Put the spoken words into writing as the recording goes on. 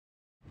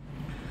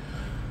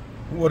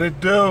What it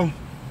do?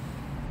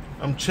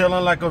 I'm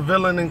chilling like a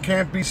villain and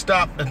can't be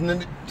stopped.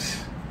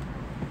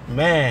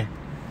 Man,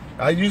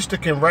 I used to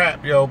can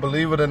rap, yo.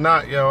 Believe it or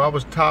not, yo. I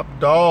was top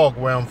dog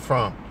where I'm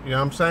from. You know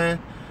what I'm saying?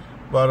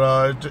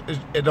 But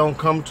it don't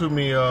come to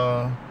me.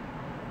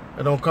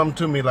 It don't come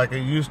to me like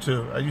it used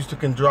to. I used to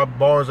can drop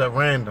bars at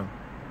random,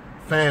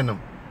 fandom,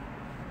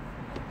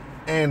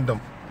 and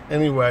them.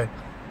 Anyway,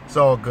 it's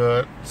all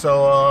good.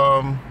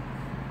 So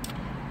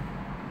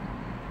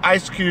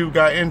Ice Cube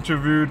got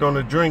interviewed on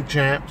the Drink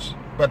Champs,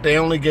 but they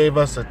only gave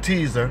us a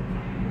teaser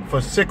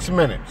for 6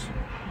 minutes.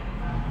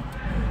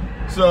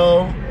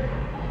 So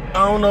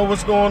I don't know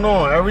what's going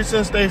on. Ever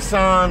since they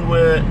signed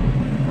with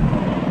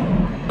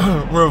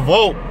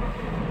Revolt,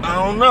 I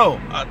don't know.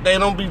 They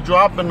don't be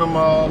dropping them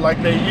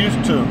like they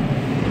used to.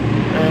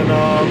 And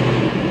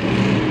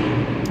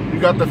you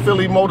got the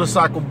Philly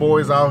motorcycle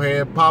boys out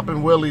here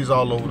popping willies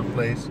all over the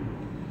place.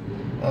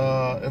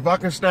 If I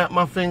can snap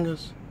my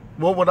fingers,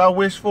 what would I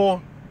wish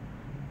for?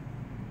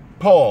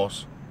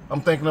 Pause.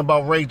 I'm thinking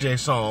about Ray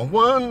J's song.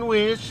 One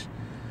wish,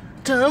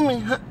 tell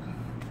me.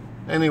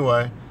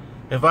 Anyway,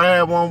 if I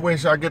had one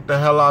wish, I'd get the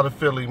hell out of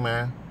Philly,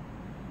 man.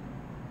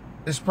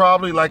 It's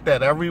probably like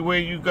that everywhere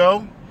you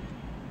go.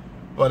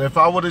 But if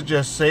I would have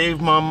just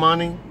saved my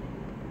money,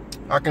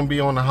 I can be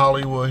on the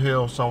Hollywood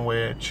Hill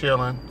somewhere,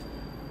 chilling,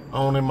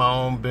 owning my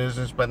own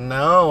business. But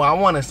no, I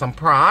wanted some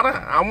Prada.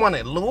 I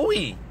wanted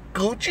Louis,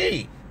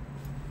 Gucci.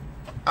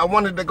 I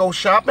wanted to go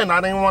shopping.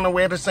 I didn't want to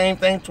wear the same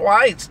thing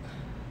twice.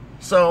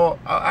 So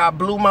I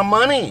blew my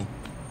money.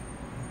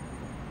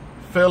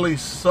 Philly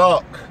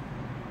suck.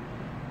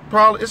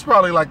 It's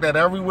probably like that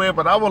everywhere,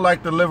 but I would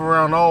like to live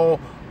around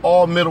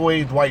all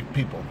middle-aged white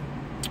people,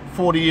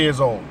 40 years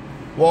old.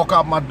 Walk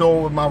out my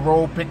door with my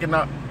robe, picking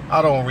up.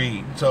 I don't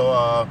read,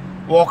 so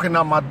walking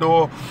out my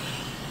door,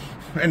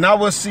 and I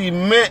would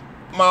cement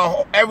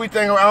my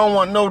everything. I don't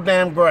want no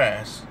damn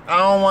grass. I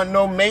don't want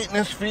no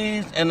maintenance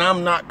fees, and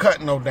I'm not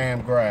cutting no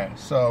damn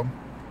grass. So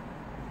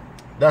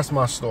that's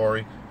my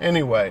story.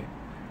 Anyway,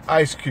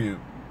 Ice Cube.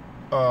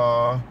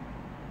 Yeah,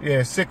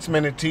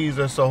 6-minute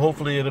teaser, so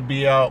hopefully it'll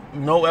be out.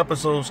 No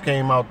episodes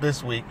came out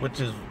this week, which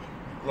is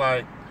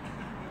like,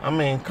 I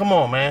mean, come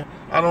on, man.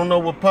 I don't know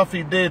what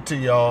Puffy did to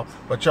y'all,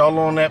 but y'all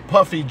on that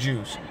Puffy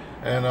juice.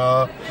 And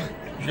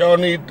y'all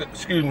need,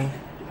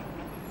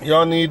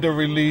 y'all need to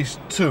release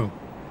 2.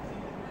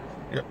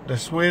 The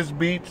Swizz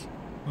Beatz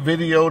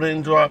video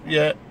didn't drop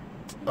yet.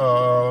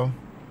 The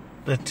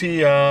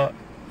T.I.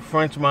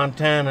 French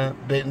Montana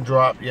didn't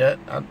drop yet.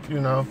 I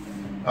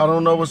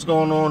don't know what's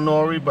going on,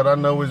 Nori, but I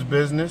know it's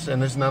business,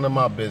 and it's none of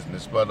my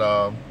business. But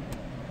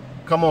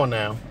come on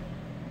now.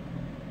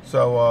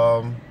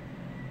 So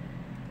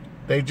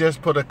they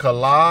just put a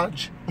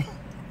collage.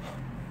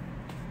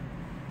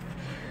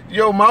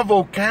 Yo, my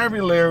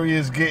vocabulary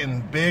is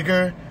getting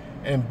bigger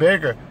and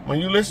bigger. When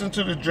you listen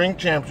to the Drink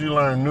Champs, you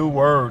learn new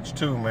words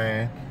too,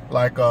 man.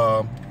 Like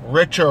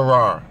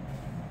richerar,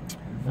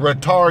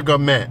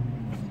 retargament.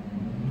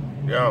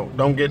 Yo,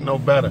 don't get no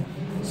better.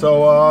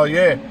 So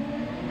yeah,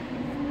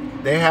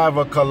 they have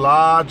a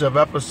collage of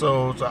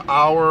episodes, an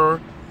hour.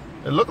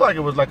 It looked like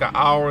it was like an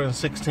hour and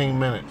 16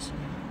 minutes.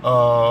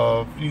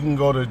 You can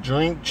go to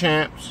Drink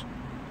Champs.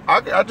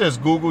 I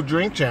just Google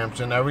Drink Champs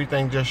and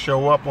everything just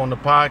show up on the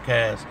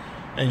podcast,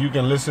 and you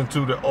can listen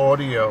to the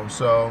audio.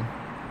 So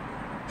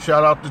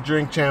shout out to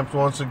Drink Champs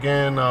once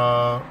again.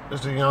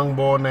 There's a young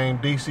boy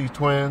named DC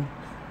Twin.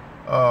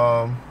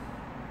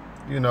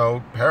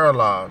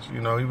 Paralyzed. He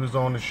was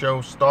on the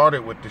show,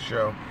 started with the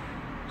show.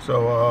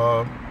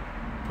 So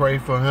pray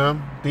for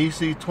him.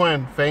 DC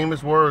Twin,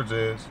 famous words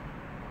is,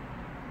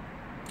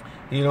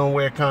 he don't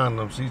wear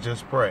condoms, he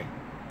just pray.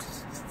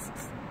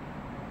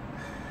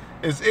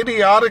 It's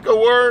idiotic a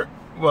word,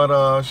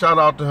 but shout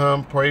out to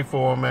him. Pray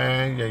for him,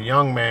 man. A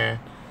young man,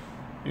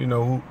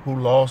 who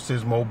lost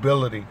his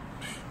mobility.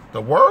 The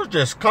words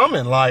just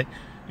coming. Like,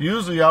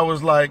 usually I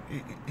was like,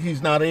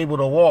 he's not able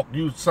to walk.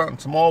 Use something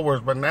small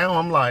words, but now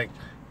I'm like,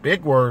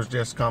 big words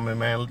just coming,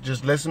 man.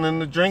 Just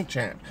listening to Drink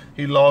Champ.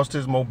 He lost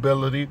his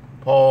mobility.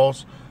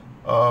 Pause.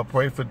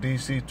 Pray for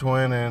DC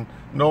Twin and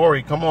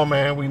Nori. Come on,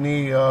 man. We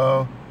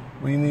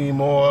need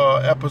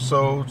more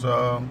episodes.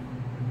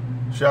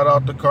 Shout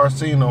out to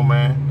Carcino,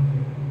 man.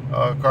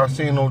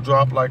 Carcino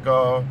dropped like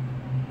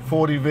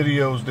 40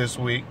 videos this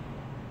week.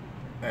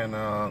 And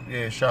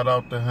yeah, shout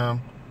out to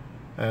him.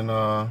 And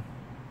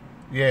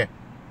yeah,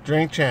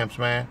 Drink Champs,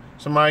 man.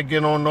 Somebody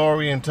get on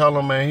Nori and tell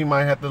him, man, he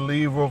might have to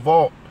leave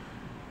Revolt.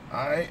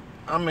 I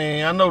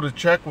mean, I know the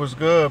check was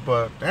good,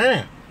 but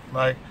damn,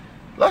 like,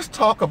 let's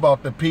talk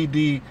about the P.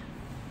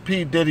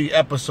 Diddy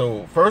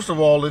episode. First of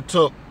all,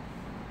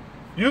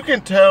 you can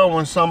tell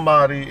when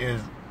somebody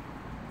is,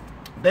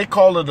 they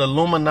call it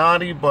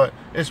Illuminati, but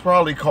it's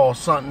probably called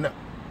something,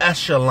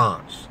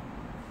 echelons.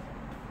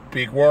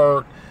 Big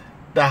word.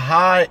 The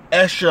high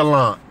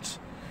echelons.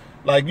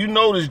 Like, you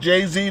notice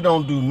Jay-Z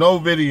don't do no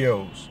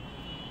videos.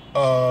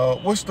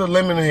 What's the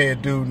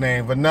Lemonhead dude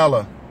named?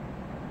 Vanilla.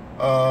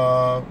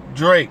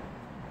 Drake.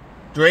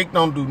 Drake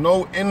don't do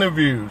no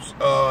interviews.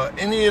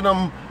 Any of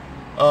them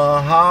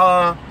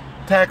high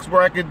tax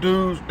bracket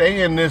dudes,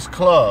 they in this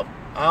club.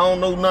 I don't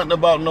know nothing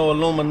about no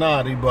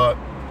Illuminati, but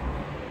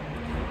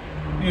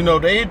you know,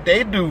 they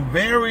do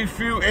very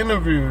few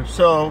interviews.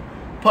 So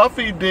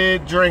Puffy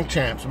did Drink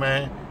Champs,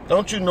 man.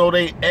 Don't you know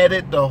they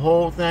edit the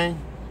whole thing?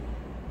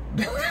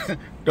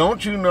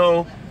 Don't you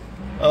know?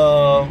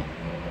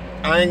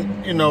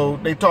 You know,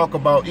 they talk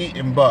about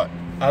eating butt.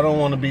 I don't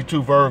want to be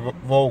too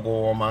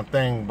vocal on my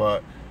thing,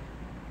 but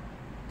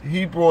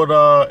he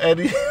brought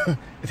Eddie.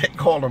 They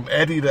call him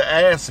Eddie the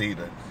Ass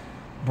Eater.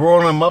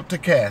 Brought him up to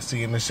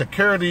Cassie, and the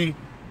security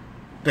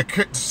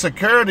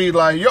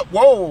like, yo,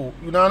 whoa,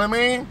 you know what I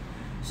mean?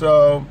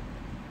 So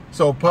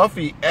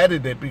Puffy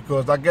edited,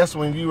 because I guess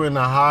when you in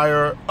the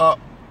higher up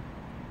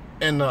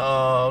in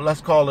the let's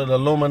call it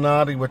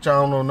Illuminati, which I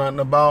don't know nothing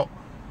about,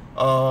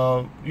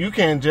 you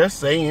can't just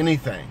say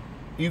anything.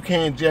 You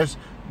can't just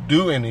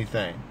do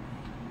anything.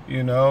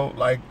 You know,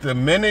 like the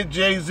minute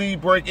Jay-Z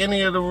break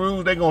any of the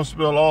rules, they gonna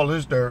spill all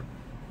his dirt.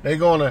 They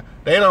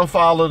don't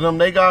follow them.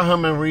 They got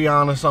him and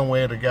Rihanna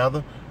somewhere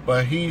together,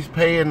 but he's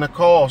paying the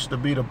cost to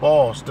be the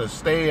boss, to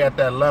stay at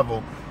that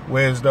level,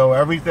 whereas though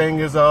everything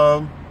is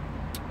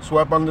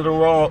swept under the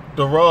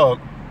rug,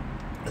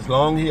 as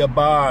long as he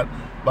abide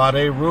by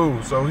their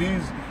rules. So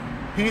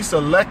he's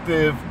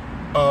selective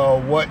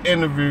what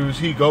interviews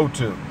he go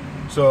to.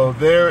 So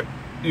there,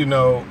 you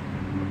know,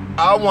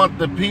 I want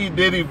the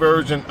p.diddy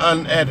version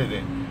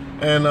unedited,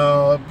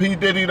 and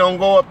p.diddy don't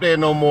go up there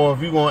no more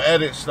if you gonna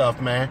edit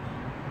stuff, man.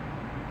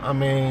 I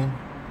mean,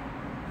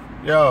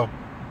 yo,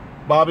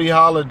 Bobby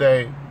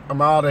Holiday, I'm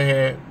out of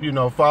here. You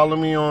know, follow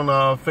me on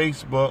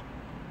Facebook.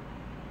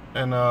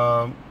 And,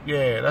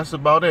 yeah, that's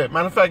about it.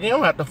 Matter of fact, you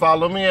don't have to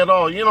follow me at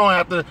all. You don't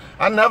have to.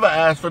 I never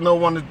ask for no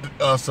one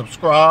to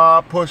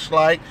subscribe, push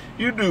like.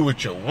 You do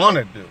what you want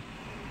to do.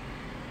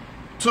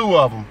 2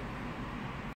 of them.